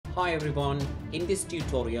Hi everyone, in this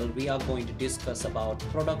tutorial we are going to discuss about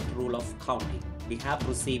product rule of counting. We have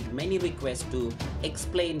received many requests to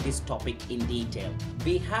explain this topic in detail.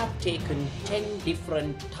 We have taken 10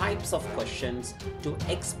 different types of questions to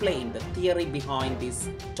explain the theory behind this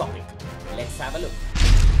topic. Let's have a look.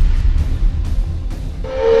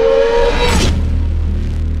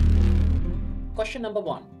 Question number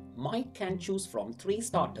 1. Mike can choose from 3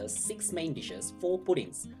 starters, 6 main dishes, 4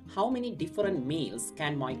 puddings. How many different meals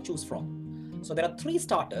can Mike choose from? So there are 3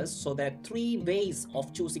 starters, so there are 3 ways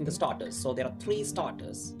of choosing the starters. So there are 3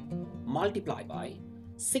 starters multiplied by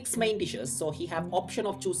 6 main dishes. So he have option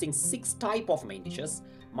of choosing 6 type of main dishes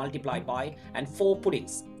multiplied by, and 4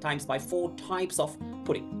 puddings times by 4 types of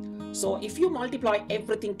pudding. So if you multiply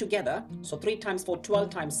everything together, so 3 times 4, 12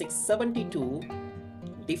 times 6, 72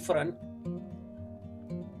 different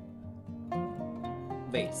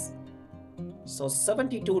ways. So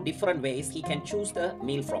 72 different ways he can choose the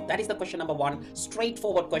meal from. That is the question number 1.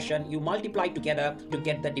 Straightforward question. You multiply together to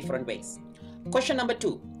get the different ways. Question number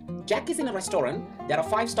 2. Jack is in a restaurant. There are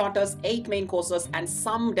 5 starters, 8 main courses and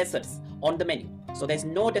some desserts on the menu. So there's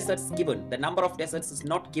no desserts given. The number of desserts is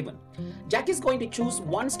not given. Jack is going to choose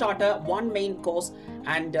 1 starter, 1 main course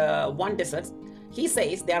and 1 dessert. He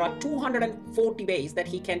says there are 240 ways that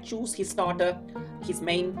he can choose his starter, his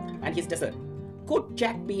main and his dessert. Could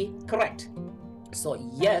Jack be correct? So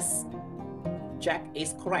yes, Jack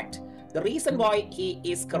is correct. The reason why he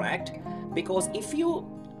is correct, because if you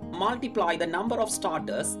multiply the number of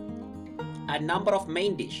starters and number of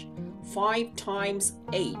main dish, 5 times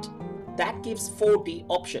 8, that gives 40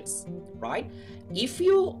 options, right? If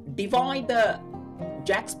you divide the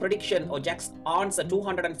Jack's prediction or Jack's answer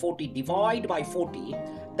 240 divide by 40,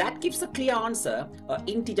 that gives a clear answer,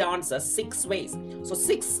 integer answer, 6 ways. So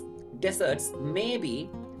 6 desserts may be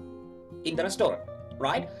in the restaurant,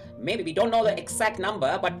 right? Maybe we don't know the exact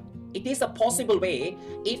number, but it is a possible way.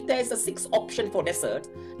 If there is a 6 option for dessert,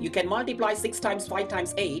 you can multiply 6 times 5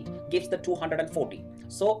 times 8 gives the 240.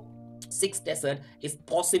 So 6 dessert is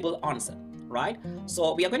possible answer, right?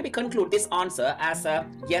 So we are going to conclude this answer as a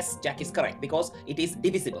yes, Jack is correct, because it is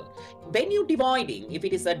divisible. When you dividing, if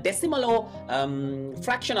it is a decimal or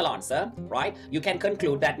fractional answer, right, you can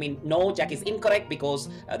conclude that means no, Jack is incorrect because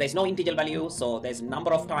there's no integer value. So there's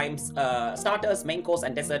number of times starters, main course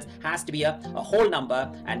and desserts has to be a whole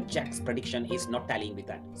number, and Jack's prediction is not tallying with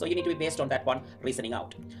that. So you need to be based on that one reasoning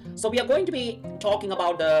out. So we are going to be talking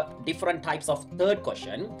about the different types of third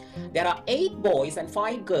question. There are 8 boys and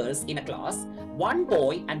 5 girls in a class. 1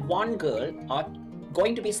 boy and 1 girl are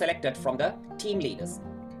going to be selected from the team leaders,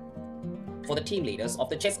 for the team leaders of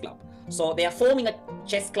the chess club. So they are forming a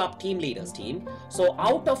chess club team leaders team. So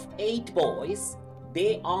out of 8 boys,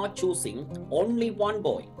 they are choosing only 1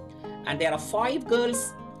 boy, and there are 5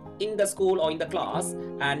 girls in the school or in the class,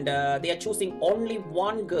 and they are choosing only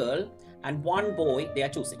 1 girl and 1 boy they are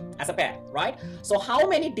choosing as a pair, right? So how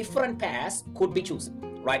many different pairs could be chosen,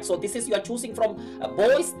 right? So this is, you are choosing from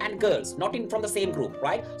boys and girls, not from the same group,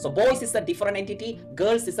 right? So boys is a different entity,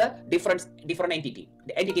 girls is a different entity.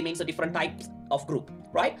 The entity means a different type of group,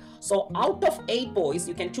 right? So out of 8 boys,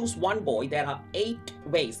 you can choose 1 boy. There are 8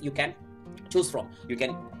 ways you can choose from. You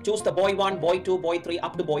can choose the boy 1, boy 2, boy 3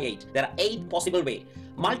 up to boy 8. There are 8 possible ways.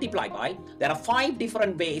 Multiply by, there are 5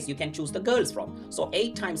 different ways you can choose the girls from. So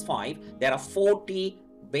 8 times 5, there are 40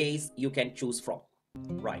 ways you can choose from.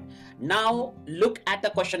 Right. Now look at the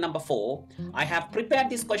question number 4. I have prepared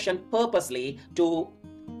this question purposely to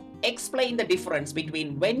explain the difference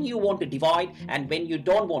between when you want to divide and when you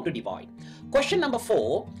don't want to divide. Question number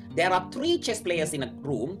 4. There are 3 chess players in a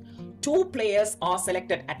room. 2 players are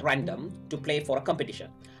selected at random to play for a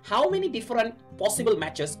competition. How many different possible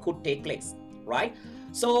matches could take place, right?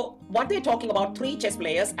 So what they're talking about, 3 chess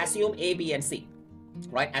players, assume A, B and C.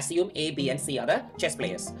 Right, assume A, B and C are the chess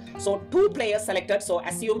players. So 2 players selected, so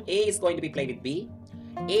assume A is going to be played with B,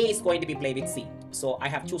 A is going to be played with C. So I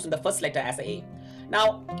have chosen the first letter as A.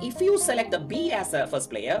 Now if you select the B as a first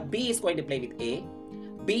player, B is going to play with A,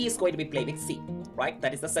 B is going to be played with C, right?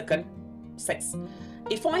 That is the second sense.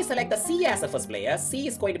 If I select the C as a first player, C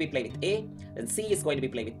is going to be played with A, then C is going to be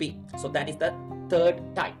played with B. So that is the third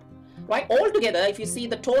type, right? Altogether, if you see,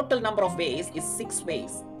 the total number of ways is 6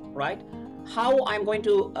 ways, right? How I'm going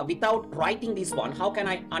to, without writing this one, how can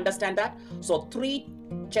I understand that? So 3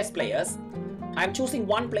 chess players, I'm choosing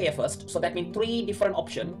 1 player first, so that means 3 different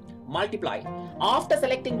options, multiply. After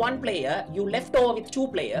selecting 1 player, you left over with 2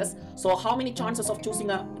 players, so how many chances of choosing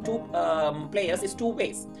 2 players is 2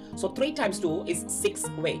 ways. So 3 times 2 is 6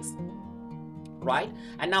 ways, right?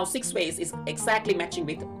 And now 6 ways is exactly matching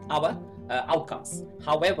with our outcomes.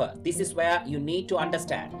 However, this is where you need to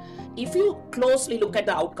understand. If you closely look at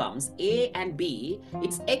the outcomes, A and B,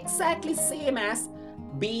 it's exactly same as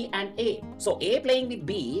B and A. So A playing with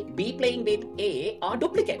B, B playing with A are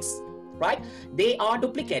duplicates, right? They are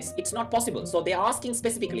duplicates. It's not possible. So they are asking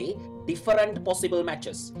specifically different possible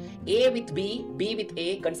matches. A with B, B with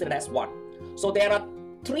A considered as 1. So there are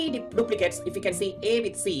 3 duplicates. If you can see, A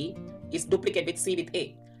with C is duplicate with C with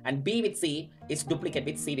A, and B with C is duplicate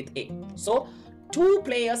with C with A. So 2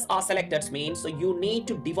 players are selected means so you need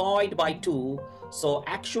to divide by 2. So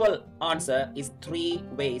actual answer is 3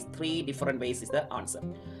 ways, 3 different ways is the answer.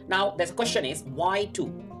 Now the question is why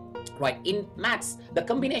 2? Right, in maths the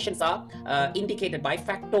combinations are indicated by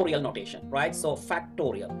factorial notation, right? So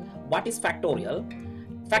factorial. What is factorial?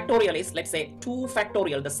 Factorial is, let's say 2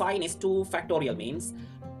 factorial, the sign is 2 factorial means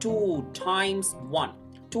 2 times 1.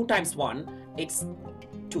 2 times 1, it's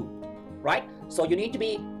 2, right? So you need to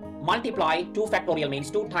be multiply 2 factorial means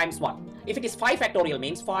 2 times 1. If it is 5 factorial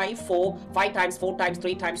means 5, 4, 5 times 4 times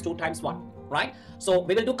 3 times 2 times 1, right? So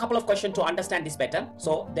we will do a couple of questions to understand this better.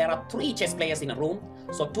 So there are 3 chess players in a room.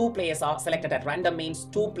 So 2 players are selected at random means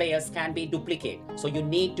 2 players can be duplicate. So you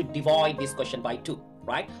need to divide this question by 2.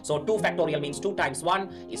 Right? So 2 factorial means 2 times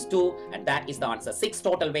 1 is 2, and that is the answer. 6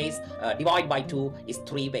 total ways, divide by 2 is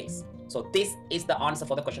 3 ways. So this is the answer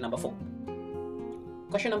for the question number 4.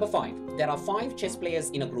 Question number 5. There are 5 chess players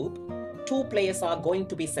in a group. 2 players are going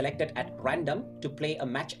to be selected at random to play a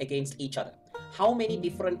match against each other. How many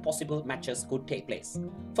different possible matches could take place?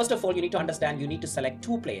 First of all, you need to understand you need to select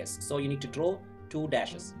 2 players. So you need to draw 2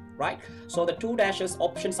 dashes. Right? So the 2 dashes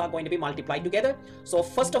options are going to be multiplied together. So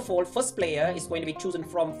first of all, first player is going to be chosen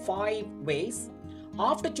from 5 ways.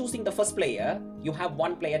 After choosing the first player, you have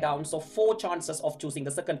 1 player down, so 4 chances of choosing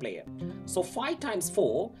the second player. So 5 times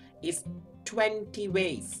 4 is 20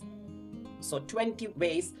 ways. So 20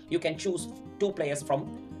 ways you can choose 2 players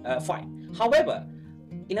from 5. However,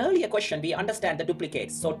 in earlier question, we understand the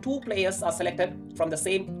duplicates. So 2 players are selected from the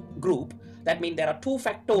same group. That means there are 2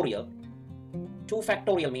 factorial. 2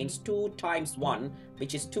 factorial means 2 times 1,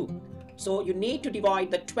 which is 2. So you need to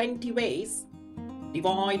divide the 20 ways,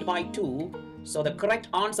 divide by 2. So the correct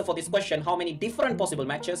answer for this question, how many different possible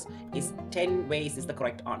matches, is 10 ways is the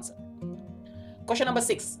correct answer. Question number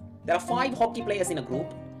 6. There are 5 hockey players in a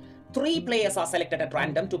group. 3 players are selected at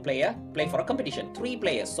random to play for a competition. 3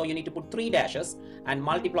 players. So you need to put 3 dashes and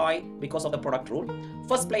multiply because of the product rule.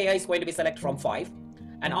 First player is going to be selected from 5.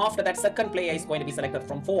 And after that, second player is going to be selected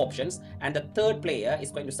from 4 options. And the third player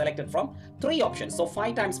is going to be selected from 3 options. So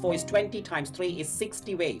 5 times 4 is 20 times 3 is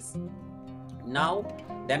 60 ways. Now,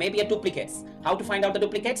 there may be a duplicates. How to find out the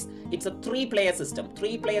duplicates? It's a 3-player system.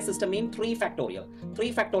 3-player system means 3 factorial.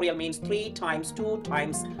 3 factorial means 3 times 2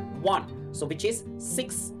 times 1. So which is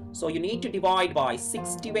 6. So you need to divide by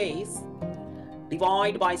 60 ways.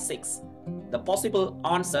 Divide by 6. The possible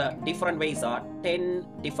answer, different ways are 10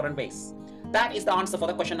 different ways. That is the answer for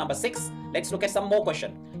the question number 6. Let's look at some more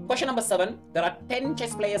question. Question number 7. There are 10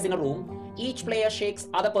 chess players in a room. Each player shakes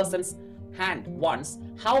other person's hand once.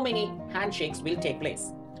 How many handshakes will take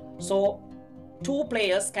place? So 2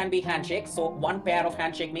 players can be handshakes. So 1 pair of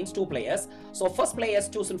handshake means 2 players. So first player is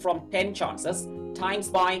chosen from 10 chances times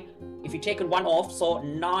by, if you take 1 off, so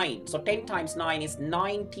 9. So 10 times 9 is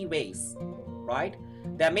 90 ways, right?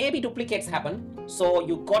 There may be duplicates happen. So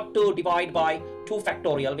you got to divide by 2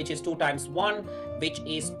 factorial, which is 2 times 1, which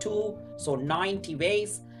is 2. So 90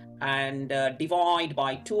 ways, and divide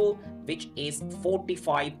by 2, which is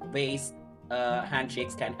 45 ways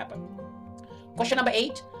handshakes can happen. Question number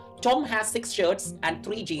 8. Tom has 6 shirts and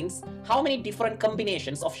 3 jeans. How many different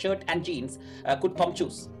combinations of shirt and jeans could Tom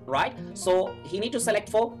choose? Right? So he need to select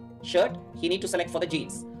for shirt, he need to select for the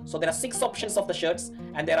jeans. So there are 6 options of the shirts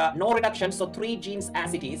and there are no reductions. So 3 jeans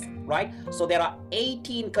as it is, right? So there are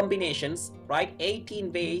 18 combinations, right?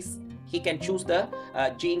 18 ways he can choose the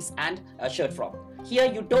jeans and shirt from. Here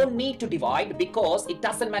you don't need to divide because it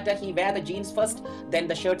doesn't matter he wear the jeans first, then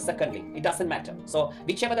the shirt secondly. It doesn't matter. So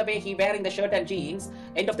whichever the way he wearing the shirt and jeans,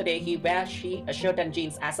 end of the day he wears a shirt and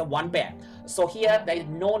jeans as a 1 pair. So here there is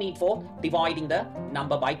no need for dividing the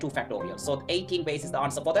number by 2 factorial. So 18 ways is the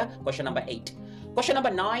answer for the question number 8. Question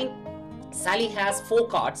number 9. Sally has 4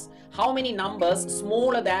 cards. How many numbers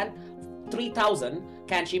smaller than 3000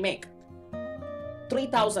 can she make?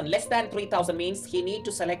 3000, less than 3000 means he need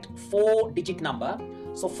to select 4-digit number.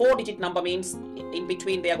 So 4-digit number means in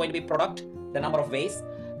between they are going to be product, the number of ways.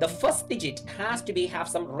 The first digit has to have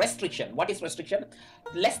some restriction. What is restriction?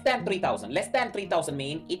 Less than 3000. Less than 3000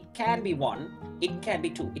 mean it can be 1, it can be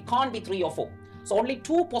 2. It can't be 3 or 4. So only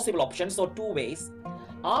 2 possible options, so 2 ways.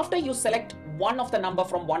 After you select one of the number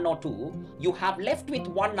from 1 or 2, you have left with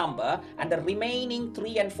one number and the remaining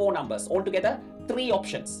 3 and 4 numbers. Altogether, 3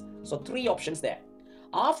 options. So 3 options there.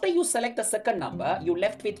 After you select the second number, you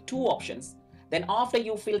left with 2 options. Then after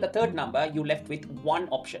you fill the third number, you left with 1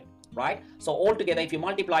 option, right? So altogether, if you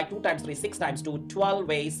multiply 2 times 3, 6 times 2, 12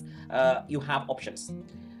 ways you have options.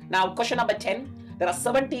 Now, question number 10. There are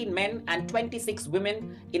 17 men and 26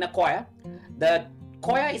 women in a choir. The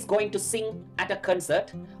choir is going to sing at a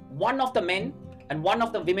concert. One of the men and one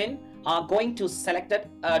of the women are going to selected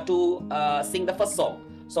to sing the first song.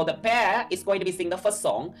 So the pair is going to be singing the first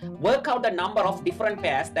song. Work out the number of different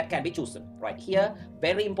pairs that can be chosen. Right here,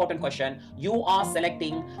 very important question. You are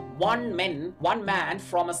selecting one man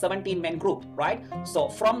from a 17 men group, right? So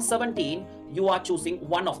from 17, you are choosing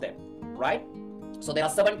one of them, right? So there are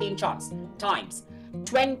 17 times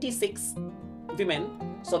 26 women.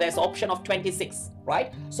 So there's option of 26,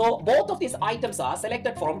 right? So both of these items are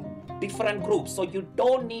selected from different groups. So you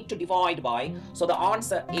don't need to divide by. So the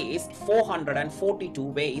answer is 442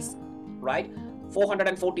 ways, right?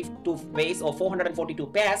 442 ways or 442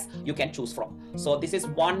 pairs you can choose from. So this is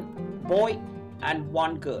one boy and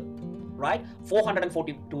one girl, right?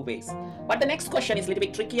 442 ways. But the next question is a little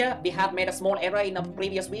bit trickier. We have made a small error in a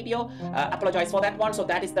previous video. Apologize for that one. So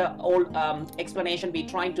that is the whole explanation. We're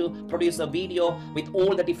trying to produce a video with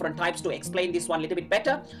all the different types to explain this one a little bit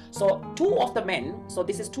better. So 2 of the men. So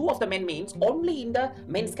this is 2 of the men means only in the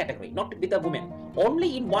men's category, not with the women.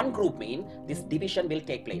 Only in one group mean this division will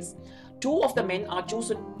take place. 2 of the men are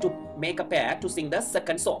chosen to make a pair to sing the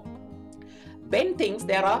second song. Ben thinks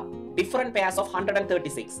there are different pairs of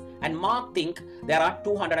 136 and Mark think there are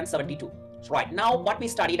 272. Right, now what we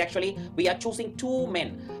studied actually, we are choosing 2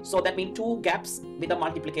 men. So that means 2 gaps with a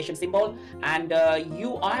multiplication symbol, and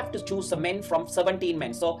you have to choose a men from 17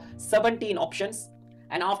 men. So 17 options,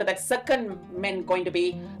 and after that second men going to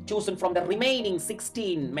be chosen from the remaining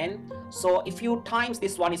 16 men. So if you times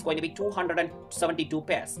this one is going to be 272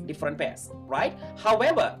 pairs, different pairs, right?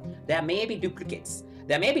 However, there may be duplicates.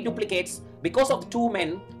 There may be duplicates because of 2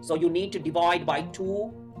 men, so you need to divide by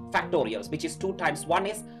 2 factorials, which is 2 times 1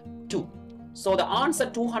 is 2. So the answer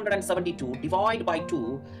 272 divided by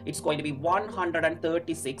 2, it's going to be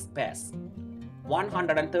 136 pairs.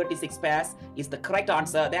 136 pairs is the correct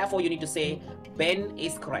answer. Therefore, you need to say Ben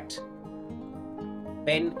is correct.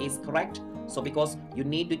 Ben is correct. So because you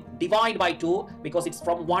need to divide by 2, because it's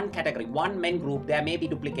from one category, one men group, there may be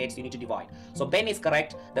duplicates, you need to divide. So Ben is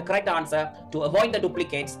correct. The correct answer, to avoid the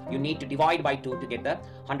duplicates, you need to divide by 2 to get the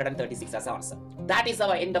 136 as answer. That is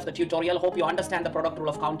our end of the tutorial. Hope you understand the product rule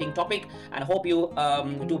of counting topic, and hope you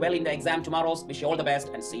do well in the exam tomorrow. Wish you all the best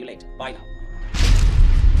and see you later. Bye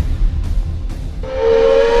now.